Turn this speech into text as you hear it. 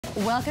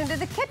Welcome to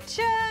the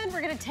kitchen.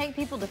 We're going to take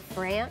people to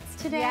France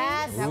today.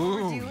 Yes. Is that what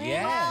we're doing?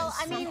 Yes. Well,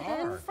 I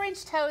mean,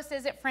 French toast,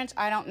 is it French?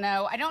 I don't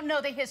know. I don't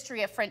know the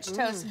history of French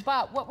toast,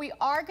 but what we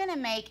are going to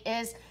make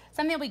is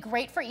something that'll be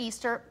great for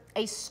Easter,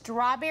 a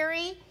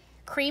strawberry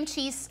cream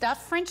cheese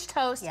stuffed French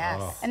toast. Yes.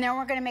 Oh. And then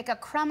we're going to make a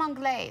crème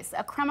anglaise.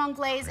 A crème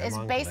anglaise is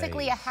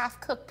basically a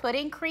half-cooked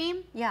pudding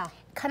cream. Yeah.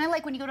 Kind of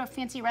like when you go to a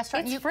fancy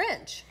restaurant. It's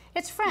French.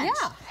 It's French.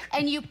 Yeah.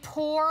 And you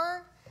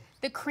pour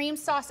the cream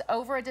sauce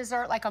over a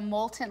dessert like a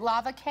molten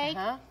lava cake.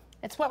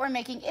 It's what we're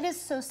making. It is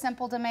so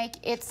simple to make.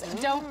 It's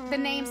the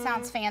name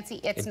sounds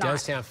fancy. It's not. It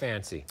does sound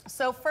fancy.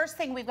 So first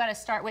thing we've got to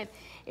start with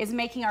is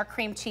making our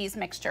cream cheese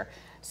mixture.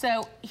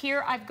 So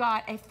here I've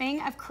got a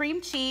thing of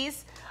cream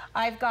cheese.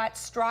 I've got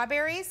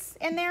strawberries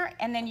in there,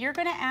 and then you're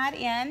going to add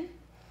in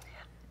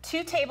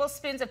 2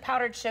 tablespoons of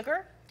powdered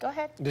sugar. Go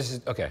ahead. This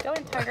is okay. Go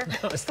in, Tiger.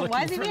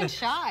 Why is he being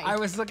shy? I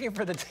was looking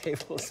for the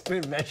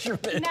tablespoon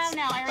measurements.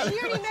 No, I already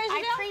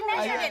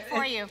pre-measured it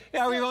for you.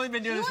 Yeah, we've only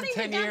been doing this for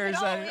 10 years.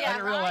 I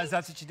didn't realize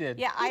that's what you did.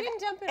 Yeah, I didn't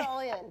dump it all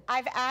in.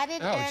 I've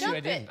added Oh, in. shoot, I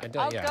didn't.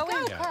 Go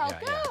in, Carl,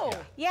 go.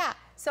 Yeah,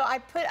 so I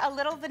put a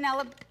little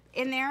vanilla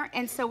in there,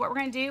 and so what we're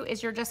going to do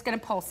is you're just going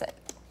to pulse it.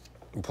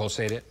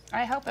 Pulsate it?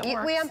 I hope it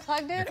works. We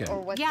unplugged it, Okay. or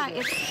what's Yeah, the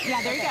deal?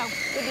 there you go.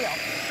 Good deal.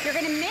 You're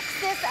going to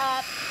mix this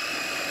up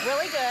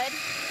really good,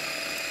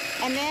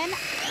 and then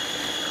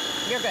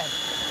you're good.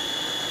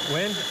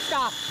 When?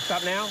 Stop.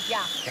 Stop now?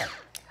 Yeah.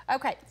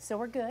 Okay, so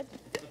we're good.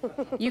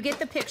 You get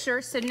the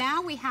picture. So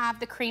now we have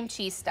the cream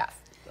cheese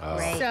stuff. Oh.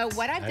 Great. So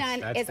what I've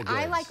done That's is the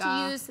I goods. like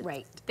to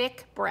use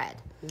thick bread.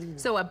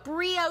 So a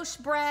brioche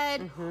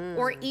bread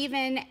or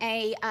even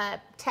a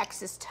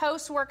Texas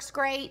toast works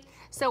great.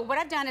 So what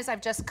I've done is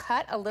I've just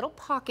cut a little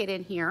pocket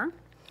in here.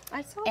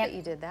 I saw that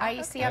you did that.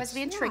 I see I was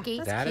being tricky.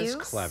 That is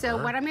clever.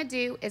 So what I'm going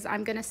to do is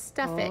I'm going to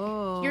stuff it.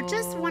 You're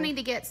just wanting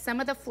to get some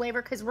of the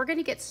flavor because we're going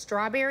to get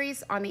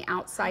strawberries on the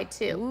outside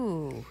too.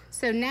 Ooh.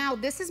 So now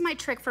this is my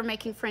trick for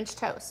making French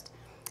toast.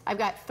 I've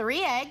got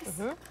 3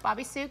 eggs.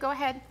 Bobby Sue, go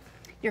ahead.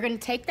 You're going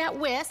to take that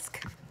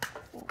whisk.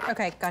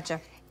 Okay,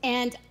 gotcha.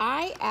 And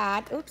I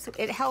add,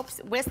 it helps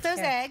whisk those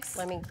eggs.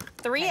 Let me.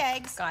 3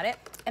 eggs. Got it.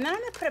 And then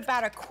I'm going to put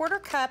about a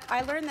 1/4 cup.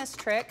 I learned this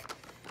trick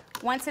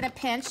once in a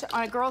pinch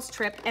on a girl's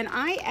trip, and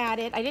I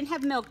added, I didn't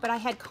have milk, but I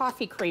had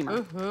coffee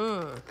creamer.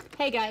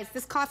 Hey guys,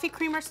 this coffee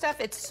creamer stuff,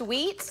 it's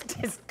sweet.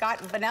 It's got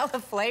vanilla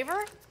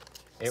flavor.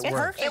 It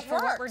works. It for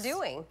works. what we're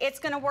doing. It's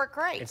going to work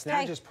great. It's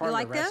not just part of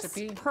the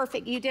recipe.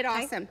 Perfect. You did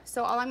awesome.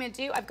 So all I'm going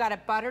to do, I've got a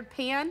buttered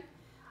pan.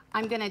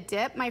 I'm going to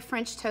dip my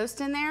French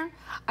toast in there.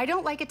 I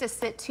don't like it to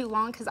sit too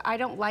long because I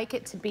don't like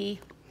it to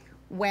be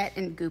wet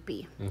and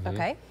goopy.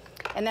 Okay.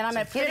 And then I'm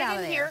going to put it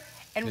in here,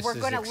 and we're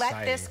going to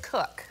let this exciting.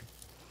 cook.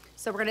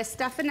 So we're going to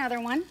stuff another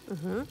one.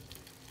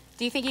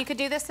 Do you think you could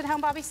do this at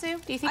home, Bobby Sue?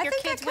 Do you think your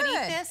kids would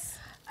eat this?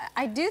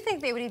 I do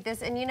think they would eat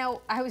this, and you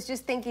know, I was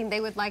just thinking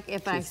they would like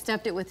if I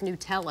stuffed it with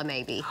Nutella,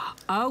 maybe.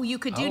 Oh, you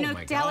could do Oh,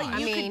 my Nutella. God.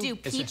 You I could mean, do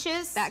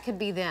peaches. That could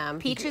be them.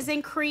 Peaches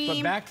and cream.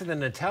 But back to the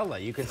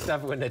Nutella. You could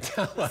stuff it with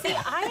Nutella. See,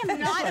 I am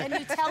not a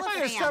Nutella I'm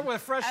gonna start fan.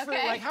 with fresh fruit.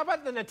 Like, how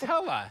about the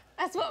Nutella?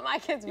 That's what my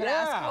kids would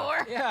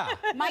ask for. Yeah.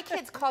 My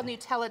kids call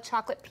Nutella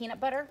chocolate peanut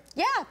butter.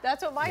 Yeah,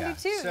 that's what mine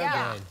do too. So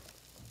yeah. good.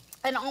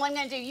 And all I'm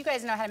going to do, you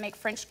guys know how to make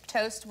French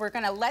toast. We're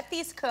going to let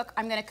these cook.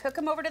 I'm going to cook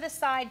them over to the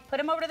side, put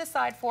them over to the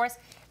side for us.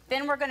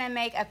 Then we're going to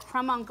make a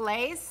crème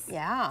anglaise.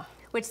 Yeah.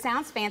 Which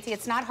sounds fancy.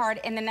 It's not hard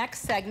in the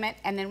next segment,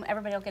 and then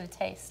everybody will get a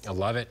taste. I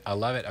love it. I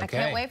love it. Okay. I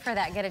can't wait for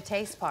that get a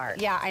taste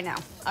part. Yeah, I know.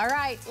 All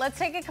right, let's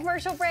take a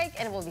commercial break,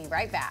 and we'll be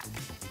right back.